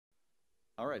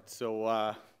All right,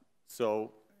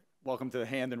 so welcome to the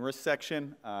hand and wrist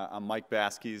section. I'm Mike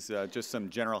Baskies. Just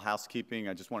some general housekeeping.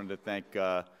 I just wanted to thank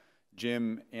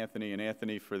Jim, Anthony, and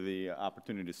Anthony for the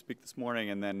opportunity to speak this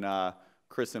morning, and then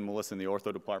Chris and Melissa in the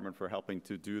ortho department for helping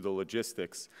to do the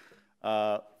logistics.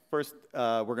 First,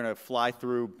 we're going to fly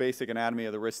through basic anatomy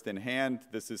of the wrist and hand.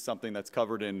 This is something that's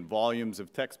covered in volumes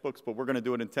of textbooks, but we're going to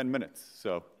do it in 10 minutes.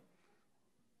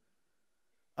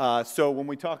 So when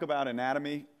we talk about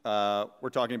anatomy,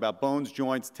 we're talking about bones,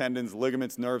 joints, tendons,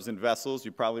 ligaments, nerves, and vessels.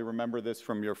 You probably remember this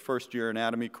from your first year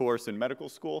anatomy course in medical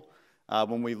school.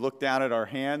 When we look down at our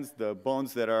hands, the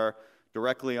bones that are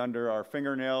directly under our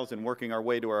fingernails and working our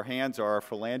way to our hands are our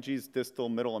phalanges, distal,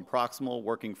 middle, and proximal,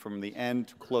 working from the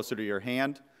end closer to your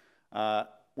hand.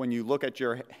 When you look at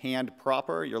your hand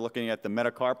proper, you're looking at the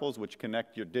metacarpals, which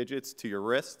connect your digits to your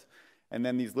wrist. And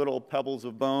then these little pebbles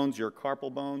of bones, your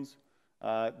carpal bones.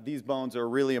 These bones are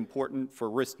really important for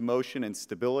wrist motion and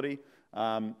stability,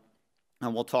 and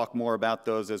we'll talk more about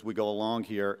those as we go along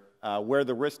here. Where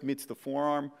the wrist meets the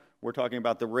forearm, we're talking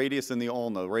about the radius and the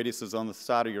ulna. The radius is on the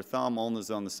side of your thumb, ulna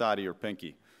is on the side of your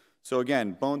pinky. So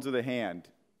again, bones of the hand,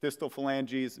 distal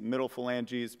phalanges, middle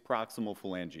phalanges, proximal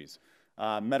phalanges.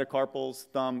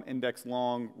 Metacarpals, thumb, index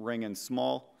long, ring, and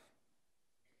small.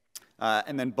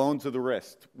 And then bones of the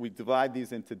wrist. We divide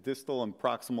these into distal and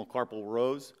proximal carpal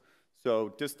rows.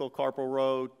 So distal carpal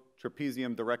row,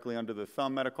 trapezium directly under the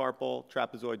thumb metacarpal,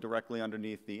 trapezoid directly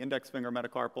underneath the index finger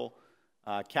metacarpal,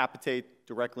 capitate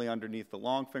directly underneath the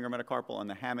long finger metacarpal, and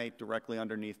the hamate directly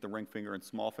underneath the ring finger and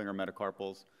small finger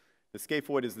metacarpals. The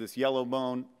scaphoid is this yellow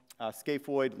bone.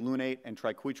 Scaphoid, lunate, and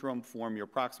triquetrum form your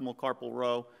proximal carpal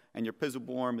row, and your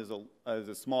pisiform is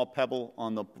a small pebble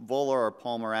on the volar or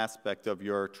palmar aspect of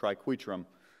your triquetrum.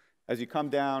 As you come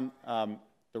down,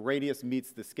 the radius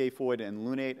meets the scaphoid and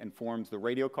lunate and forms the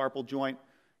radiocarpal joint.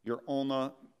 Your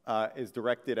ulna is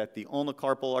directed at the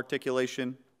ulnocarpal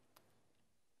articulation.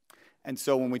 And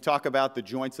so when we talk about the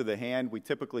joints of the hand, we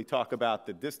typically talk about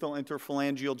the distal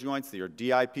interphalangeal joints, your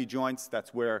DIP joints.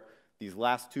 That's where these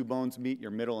last two bones meet,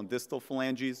 your middle and distal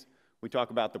phalanges. We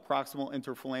talk about the proximal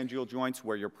interphalangeal joints,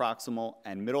 where your proximal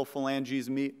and middle phalanges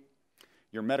meet.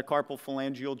 Your metacarpal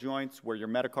phalangeal joints, where your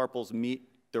metacarpals meet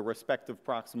the respective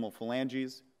proximal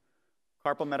phalanges.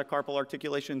 Carpal metacarpal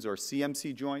articulations, or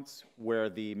CMC joints, where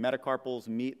the metacarpals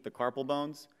meet the carpal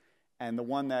bones. And the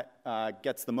one that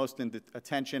gets the most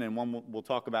attention, and one we'll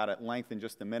talk about at length in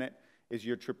just a minute, is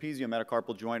your trapezium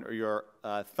metacarpal joint, or your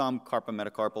thumb carpal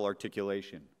metacarpal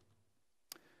articulation.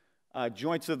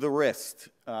 Joints of the wrist.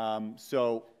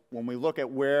 So when we look at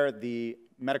where the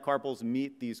metacarpals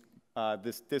meet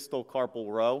this distal carpal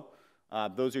row,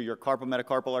 those are your carpal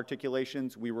metacarpal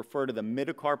articulations. We refer to the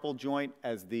metacarpal joint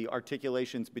as the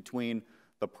articulations between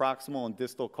the proximal and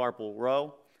distal carpal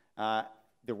row.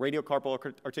 The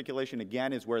radiocarpal articulation,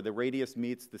 again, is where the radius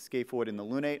meets the scaphoid and the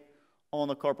lunate.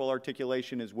 Ulnocarpal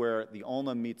articulation is where the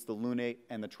ulna meets the lunate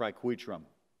and the triquetrum.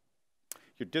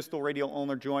 Your distal radial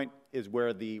ulnar joint is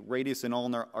where the radius and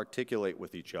ulnar articulate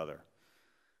with each other.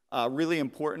 Really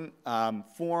important,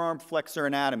 forearm flexor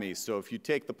anatomy. So if you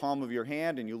take the palm of your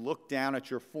hand and you look down at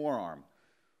your forearm,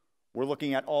 we're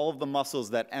looking at all of the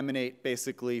muscles that emanate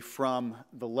basically from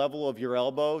the level of your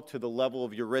elbow to the level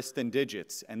of your wrist and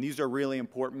digits. And these are really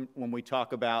important when we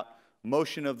talk about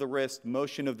motion of the wrist,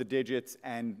 motion of the digits,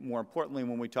 and more importantly,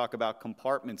 when we talk about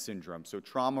compartment syndrome. So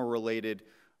trauma-related,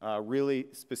 really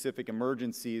specific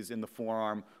emergencies in the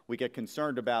forearm, we get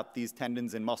concerned about these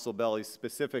tendons and muscle bellies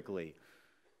specifically.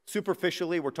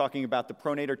 Superficially, we're talking about the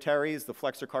pronator teres, the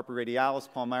flexor carpi radialis,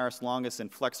 palmaris longus, and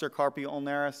flexor carpi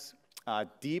ulnaris.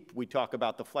 Deep, we talk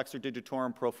about the flexor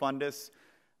digitorum profundus,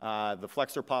 the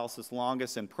flexor pollicis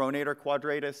longus, and pronator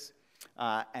quadratus.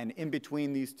 And in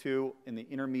between these two, in the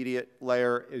intermediate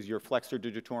layer, is your flexor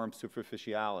digitorum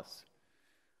superficialis.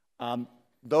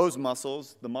 Those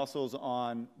muscles, the muscles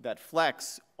that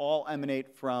flex, all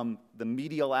emanate from the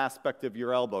medial aspect of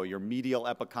your elbow, your medial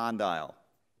epicondyle.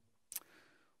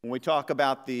 When we talk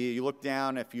about you look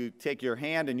down, if you take your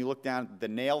hand and you look down the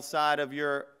nail side of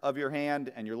your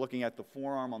hand and you're looking at the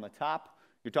forearm on the top,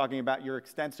 you're talking about your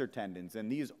extensor tendons.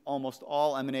 And these almost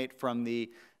all emanate from the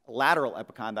lateral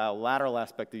epicondyle, lateral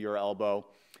aspect of your elbow.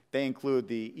 They include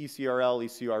the ECRL,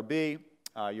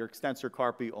 ECRB, your extensor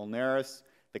carpi ulnaris,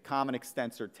 the common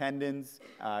extensor tendons,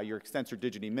 your extensor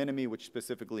digiti minimi, which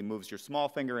specifically moves your small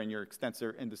finger, and your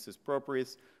extensor indicis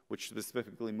proprius, which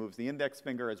specifically moves the index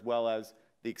finger, as well as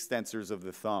the extensors of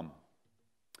the thumb.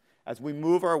 As we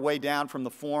move our way down from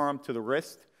the forearm to the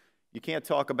wrist, you can't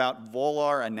talk about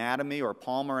volar anatomy or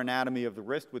palmar anatomy of the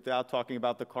wrist without talking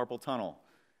about the carpal tunnel.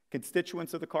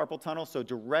 Constituents of the carpal tunnel, so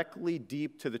directly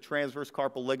deep to the transverse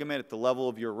carpal ligament at the level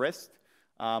of your wrist,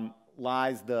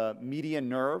 lies the median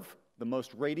nerve, the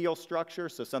most radial structure,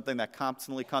 so something that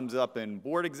constantly comes up in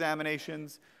board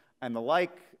examinations and the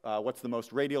like. What's the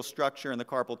most radial structure in the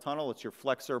carpal tunnel? It's your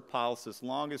flexor pollicis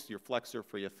longus, your flexor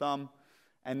for your thumb.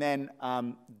 And then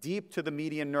deep to the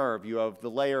median nerve, you have the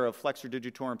layer of flexor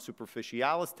digitorum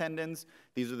superficialis tendons.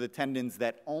 These are the tendons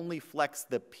that only flex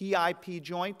the PIP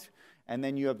joint. And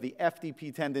then you have the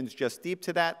FDP tendons just deep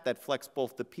to that flex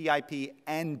both the PIP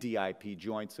and DIP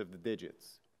joints of the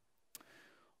digits.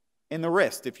 In the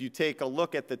wrist, if you take a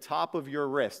look at the top of your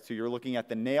wrist, so you're looking at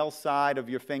the nail side of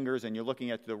your fingers and you're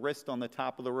looking at the wrist on the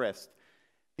top of the wrist,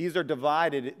 these are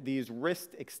divided, these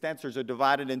wrist extensors are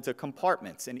divided into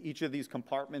compartments, and each of these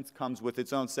compartments comes with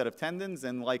its own set of tendons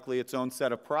and likely its own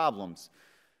set of problems.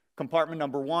 Compartment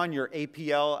number 1, your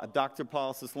APL, adductor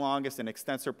pollicis longus, and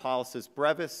extensor pollicis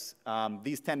brevis.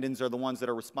 These tendons are the ones that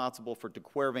are responsible for de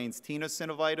Quervain's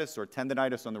tenosynovitis or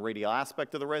tendinitis on the radial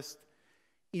aspect of the wrist.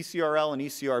 ECRL and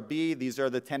ECRB, these are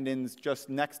the tendons just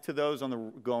next to those on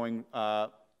the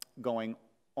going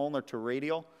ulnar to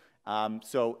radial.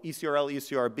 So ECRL,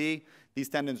 ECRB, these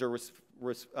tendons are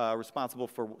responsible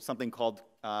for something called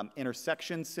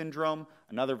intersection syndrome,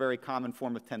 another very common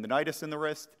form of tendinitis in the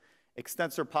wrist.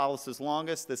 Extensor pollicis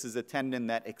longus, this is a tendon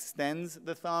that extends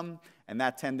the thumb, and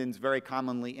that tendon's very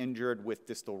commonly injured with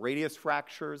distal radius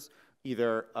fractures,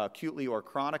 either acutely or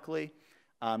chronically.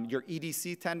 Your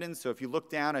EDC tendons, so if you look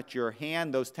down at your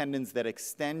hand, those tendons that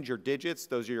extend your digits,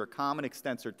 those are your common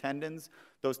extensor tendons.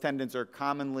 Those tendons are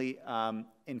commonly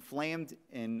inflamed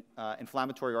in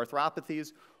inflammatory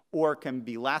arthropathies or can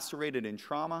be lacerated in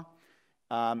trauma.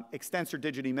 Extensor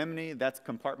digitomeminal, that's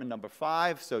compartment number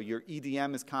 5. So your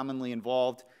EDM is commonly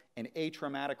involved in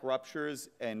atraumatic ruptures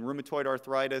and rheumatoid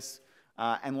arthritis.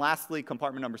 And lastly,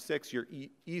 compartment number 6, your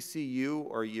ECU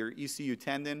or your ECU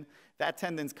tendon. That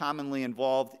tendon's commonly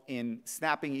involved in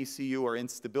snapping ECU or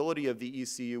instability of the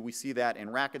ECU. We see that in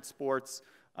racket sports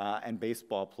and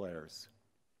baseball players.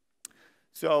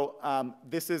 So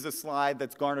this is a slide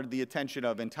that's garnered the attention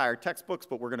of entire textbooks,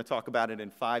 but we're going to talk about it in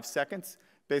 5 seconds.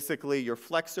 Basically, your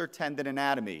flexor tendon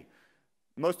anatomy.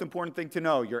 Most important thing to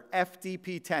know, your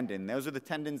FDP tendon, those are the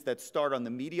tendons that start on the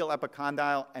medial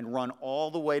epicondyle and run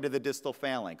all the way to the distal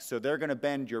phalanx. So they're going to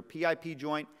bend your PIP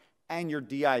joint and your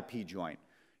DIP joint.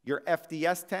 Your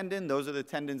FDS tendon, those are the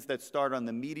tendons that start on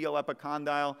the medial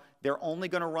epicondyle. They're only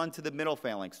going to run to the middle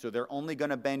phalanx, so they're only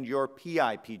going to bend your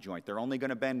PIP joint. They're only going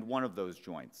to bend one of those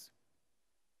joints.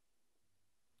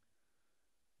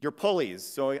 Your pulleys,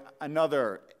 so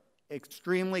another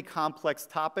extremely complex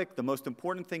topic. The most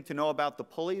important thing to know about the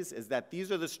pulleys is that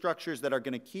these are the structures that are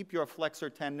going to keep your flexor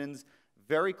tendons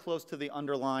very close to the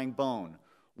underlying bone.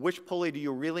 Which pulley do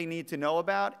you really need to know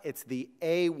about? It's the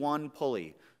A1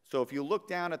 pulley. So if you look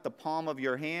down at the palm of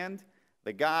your hand,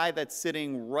 the guy that's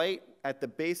sitting right at the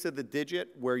base of the digit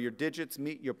where your digits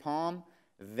meet your palm,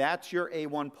 that's your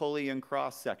A1 pulley in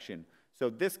cross section. So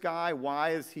this guy,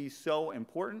 why is he so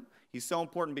important? He's so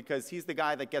important because he's the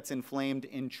guy that gets inflamed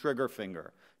in trigger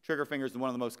finger. Trigger finger is one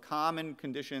of the most common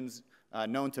conditions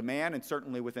known to man, and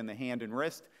certainly within the hand and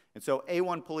wrist. And so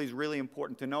A1 pulley is really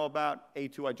important to know about.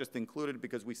 A2 I just included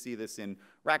because we see this in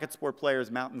racket sport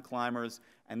players, mountain climbers,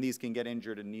 and these can get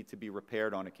injured and need to be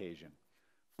repaired on occasion.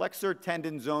 Flexor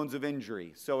tendon zones of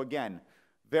injury. So again,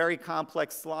 very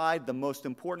complex slide. The most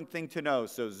important thing to know,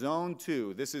 so zone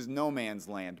 2, this is no man's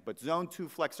land, but zone 2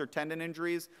 flexor tendon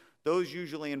injuries, those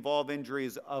usually involve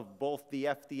injuries of both the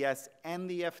FDS and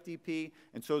the FDP,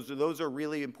 and so those are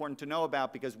really important to know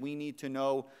about because we need to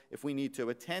know if we need to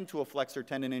attend to a flexor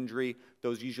tendon injury.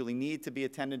 Those usually need to be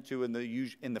attended to in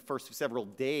the first several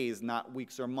days, not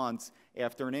weeks or months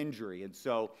after an injury. And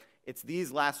so it's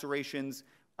these lacerations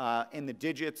in the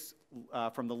digits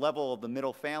from the level of the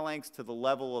middle phalanx to the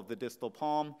level of the distal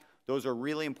palm. Those are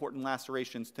really important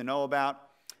lacerations to know about.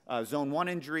 Zone 1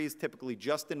 injuries typically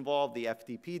just involve the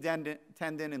FDP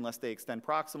tendon unless they extend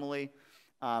proximally.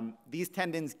 These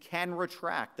tendons can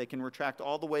retract. They can retract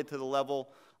all the way to the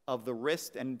level of the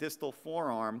wrist and distal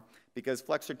forearm because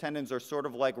flexor tendons are sort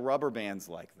of like rubber bands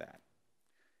like that.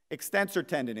 Extensor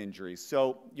tendon injuries.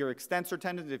 So your extensor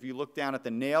tendons, if you look down at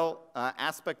the nail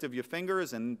aspect of your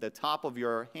fingers and the top of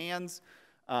your hands,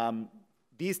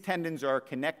 these tendons are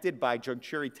connected by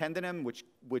juncturi tendinum,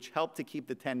 which help to keep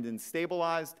the tendons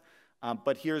stabilized.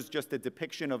 But here's just a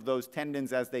depiction of those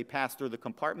tendons as they pass through the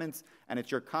compartments. And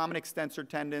it's your common extensor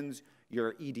tendons,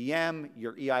 your EDM,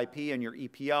 your EIP, and your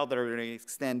EPL that are going to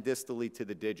extend distally to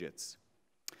the digits.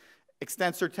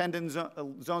 Extensor tendon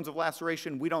zones of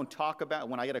laceration, we don't talk about.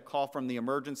 When I get a call from the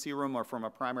emergency room or from a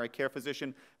primary care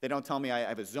physician, they don't tell me I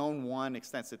have a zone 1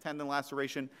 extensor tendon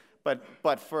laceration.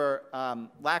 But for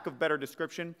lack of better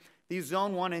description, these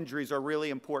zone 1 injuries are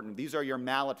really important. These are your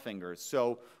mallet fingers.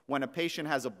 So when a patient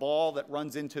has a ball that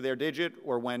runs into their digit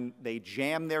or when they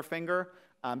jam their finger,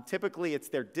 typically it's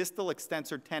their distal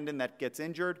extensor tendon that gets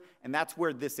injured, and that's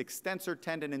where this extensor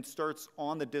tendon inserts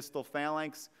on the distal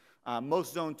phalanx.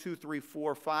 Most zone 2, 3,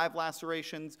 4, 5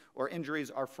 lacerations or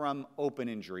injuries are from open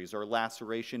injuries or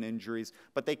laceration injuries,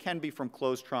 but they can be from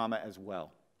closed trauma as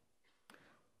well.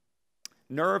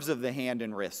 Nerves of the hand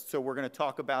and wrist. So we're going to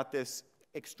talk about this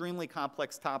extremely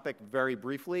complex topic very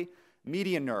briefly.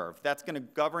 Median nerve, that's going to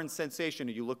govern sensation.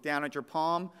 You look down at your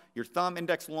palm, your thumb,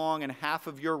 index, long, and half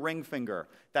of your ring finger.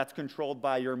 That's controlled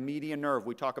by your median nerve.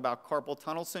 We talk about carpal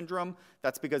tunnel syndrome.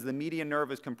 That's because the median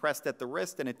nerve is compressed at the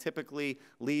wrist, and it typically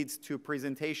leads to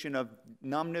presentation of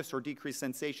numbness or decreased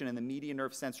sensation in the median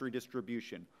nerve sensory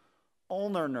distribution.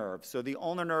 Ulnar nerve. So the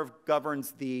ulnar nerve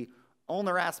governs the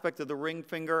ulnar aspect of the ring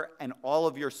finger and all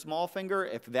of your small finger.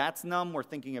 If that's numb, we're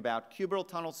thinking about cubital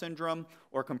tunnel syndrome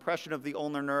or compression of the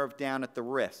ulnar nerve down at the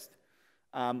wrist.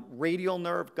 Radial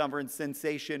nerve governs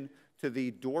sensation to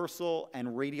the dorsal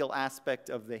and radial aspect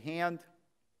of the hand.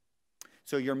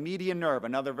 So your median nerve,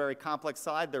 another very complex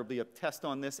side. There'll be a test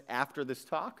on this after this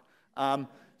talk.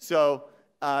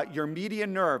 Your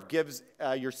median nerve gives,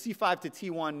 your C5 to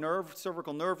T1 nerve,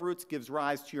 cervical nerve roots gives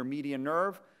rise to your median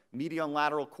nerve. Medial and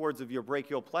lateral cords of your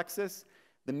brachial plexus.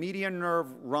 The median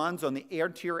nerve runs on the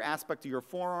anterior aspect of your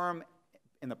forearm.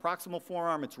 In the proximal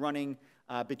forearm, it's running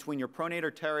between your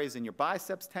pronator teres and your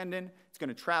biceps tendon. It's going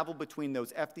to travel between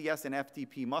those FDS and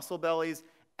FDP muscle bellies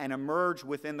and emerge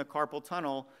within the carpal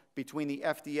tunnel between the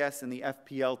FDS and the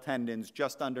FPL tendons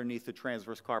just underneath the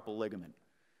transverse carpal ligament.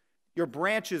 Your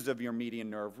branches of your median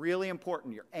nerve, really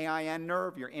important. Your AIN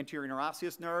nerve, your anterior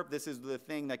interosseous nerve. This is the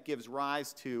thing that gives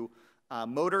rise to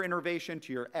motor innervation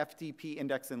to your FDP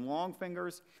index and long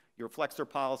fingers, your flexor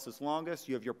pollicis longus.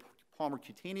 You have your palmar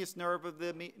cutaneous nerve of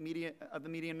the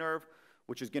median nerve,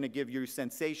 which is going to give you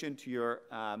sensation to your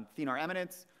thenar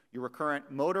eminence. Your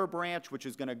recurrent motor branch, which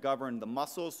is going to govern the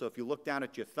muscles. So if you look down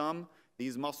at your thumb,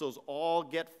 these muscles all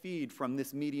get feed from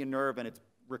this median nerve and its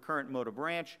recurrent motor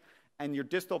branch. And your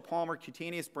distal palmar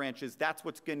cutaneous branches, that's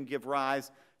what's going to give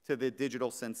rise to the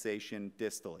digital sensation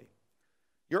distally.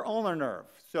 Your ulnar nerve,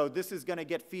 so this is going to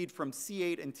get feed from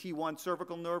C8 and T1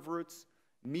 cervical nerve roots,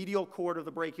 medial cord of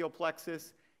the brachial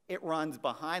plexus. It runs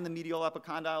behind the medial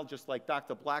epicondyle, just like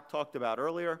Dr. Black talked about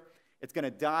earlier. It's going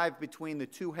to dive between the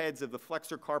two heads of the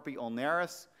flexor carpi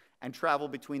ulnaris and travel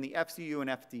between the FCU and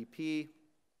FDP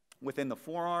within the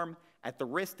forearm. At the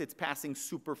wrist, it's passing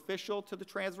superficial to the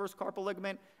transverse carpal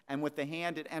ligament, and with the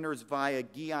hand, it enters via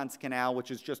Guillen's canal, which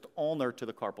is just ulnar to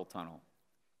the carpal tunnel.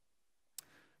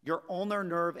 Your ulnar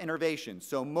nerve innervation,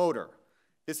 so motor.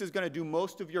 This is going to do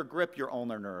most of your grip, your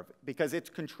ulnar nerve, because it's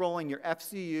controlling your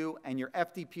FCU and your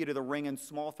FDP to the ring and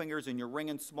small fingers, and your ring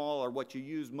and small are what you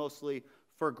use mostly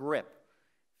for grip.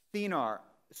 Thenar,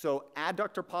 so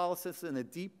adductor pollicis in the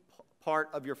deep part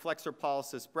of your flexor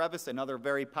pollicis brevis, another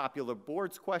very popular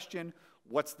boards question.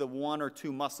 What's the 1 or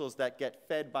 2 muscles that get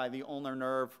fed by the ulnar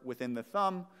nerve within the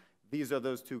thumb? These are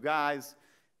those 2 guys.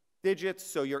 Digits,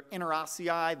 so your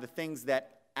interossei, the things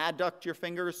that adduct your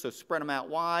fingers, so spread them out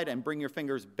wide and bring your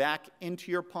fingers back into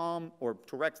your palm or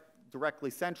directly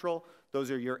central.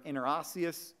 Those are your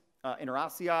interossei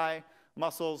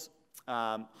muscles.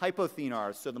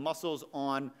 Hypothenars, so the muscles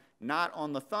not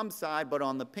on the thumb side, but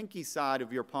on the pinky side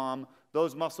of your palm.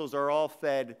 Those muscles are all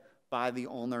fed by the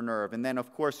ulnar nerve. And then,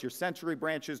 of course, your sensory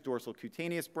branches, dorsal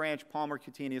cutaneous branch, palmar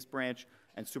cutaneous branch,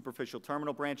 and superficial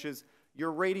terminal branches.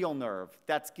 Your radial nerve,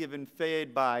 that's given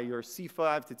fed by your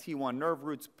C5 to T1 nerve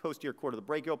roots, posterior cord of the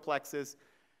brachial plexus.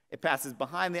 It passes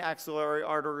behind the axillary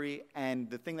artery, and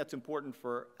the thing that's important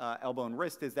for elbow and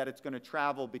wrist is that it's going to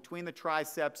travel between the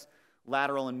triceps,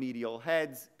 lateral and medial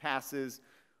heads, passes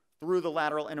through the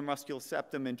lateral intermuscular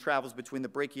septum, and travels between the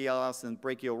brachialis and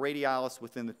brachioradialis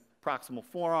within the proximal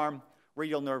forearm.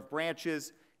 Radial nerve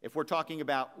branches. If we're talking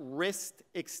about wrist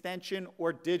extension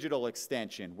or digital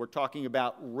extension, we're talking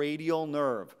about radial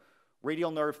nerve.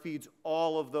 Radial nerve feeds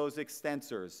all of those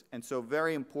extensors, and so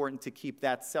very important to keep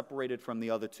that separated from the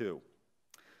other 2.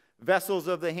 Vessels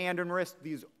of the hand and wrist,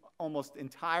 these almost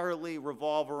entirely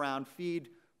revolve around feed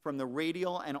from the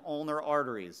radial and ulnar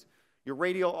arteries. Your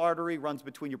radial artery runs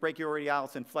between your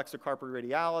brachioradialis and flexor carpi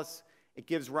radialis. It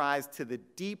gives rise to the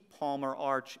deep palmar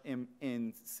arch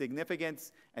in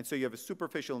significance, and so you have a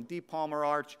superficial and deep palmar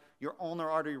arch. Your ulnar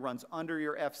artery runs under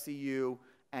your FCU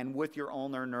and with your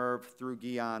ulnar nerve through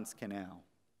Guillen's canal.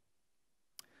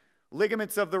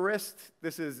 Ligaments of the wrist,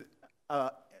 this is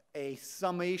a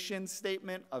summation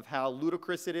statement of how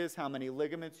ludicrous it is, how many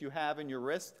ligaments you have in your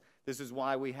wrist. This is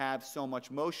why we have so much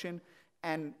motion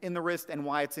and in the wrist, and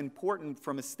why it's important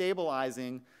from a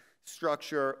stabilizing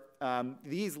structure.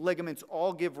 These ligaments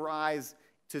all give rise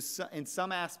to, in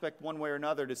some aspect, one way or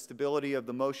another, to stability of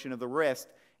the motion of the wrist.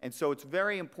 And so it's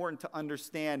very important to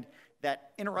understand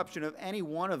that interruption of any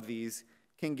one of these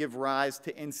can give rise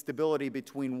to instability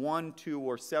between one, two,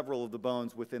 or several of the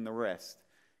bones within the wrist.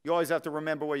 You always have to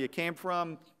remember where you came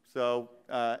from. So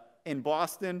in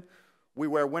Boston, we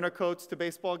wear winter coats to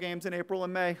baseball games in April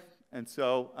and May. And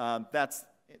so that's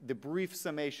the brief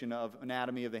summation of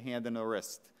anatomy of the hand and the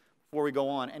wrist. Before we go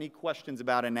on, any questions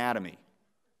about anatomy?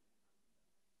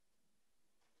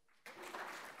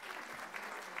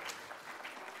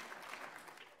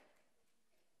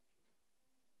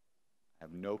 I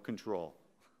have no control.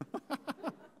 It's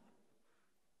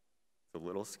a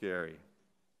little scary.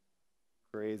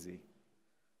 Crazy.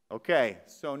 Okay,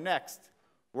 so next,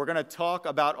 we're going to talk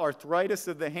about arthritis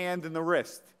of the hand and the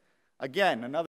wrist. Again, another